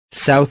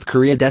South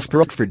Korea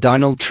desperate for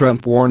Donald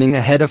Trump warning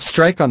ahead of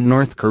strike on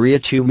North Korea.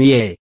 Chu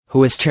Mi-ae,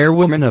 who is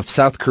chairwoman of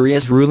South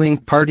Korea's ruling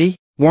party,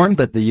 warned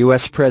that the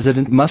U.S.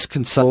 president must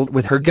consult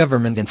with her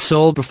government in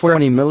Seoul before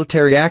any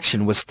military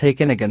action was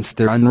taken against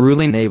their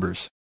unruly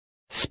neighbors.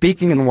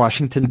 Speaking in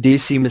Washington,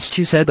 D.C., Ms.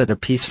 Chu said that a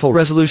peaceful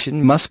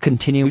resolution must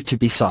continue to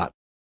be sought.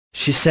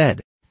 She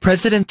said,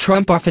 "President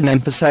Trump often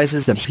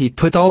emphasizes that he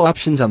put all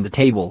options on the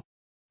table.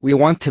 We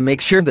want to make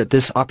sure that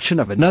this option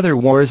of another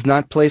war is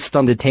not placed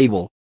on the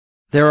table.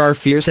 There are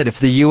fears that if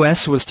the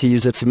U.S. was to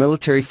use its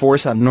military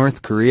force on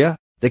North Korea,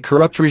 the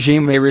corrupt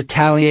regime may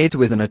retaliate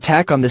with an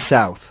attack on the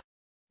South."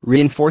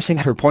 Reinforcing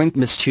her point,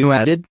 Ms. Chu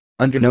added,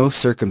 "Under no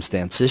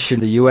circumstances should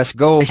the U.S.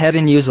 go ahead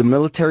and use a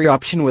military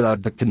option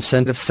without the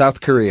consent of South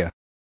Korea."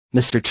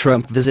 Mr.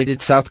 Trump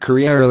visited South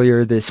Korea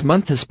earlier this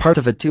month as part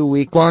of a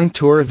 2-week-long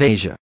tour of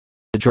Asia.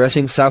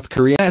 Addressing South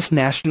Korea's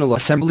National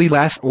Assembly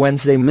last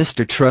Wednesday,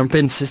 Mr. Trump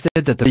insisted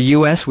that the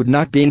U.S. would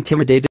not be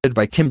intimidated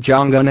by Kim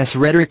Jong-un's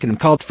rhetoric and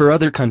called for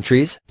other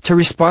countries to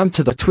respond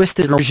to the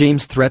twisted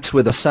regime's threats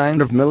with a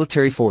sign of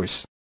military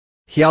force.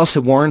 He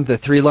also warned the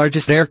 3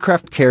 largest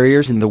aircraft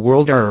carriers in the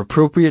world are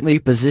appropriately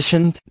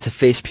positioned to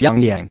face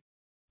Pyongyang.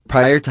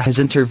 Prior to his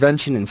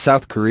intervention in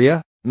South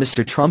Korea,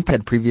 Mr. Trump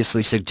had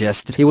previously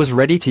suggested he was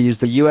ready to use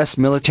the U.S.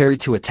 military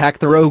to attack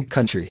the rogue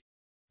country.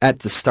 At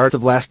the start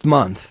of last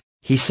month,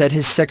 he said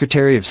his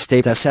Secretary of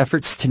State's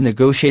efforts to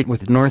negotiate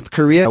with North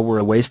Korea were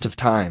a waste of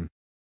time.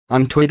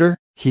 On Twitter,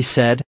 he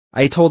said,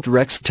 "I told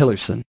Rex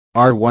Tillerson,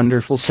 our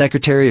wonderful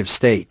Secretary of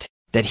State,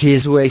 that he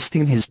is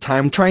wasting his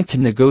time trying to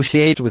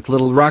negotiate with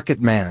Little Rocket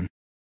Man.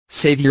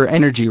 Save your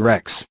energy,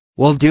 Rex.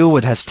 We'll do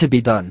what has to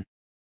be done."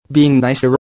 Being nice to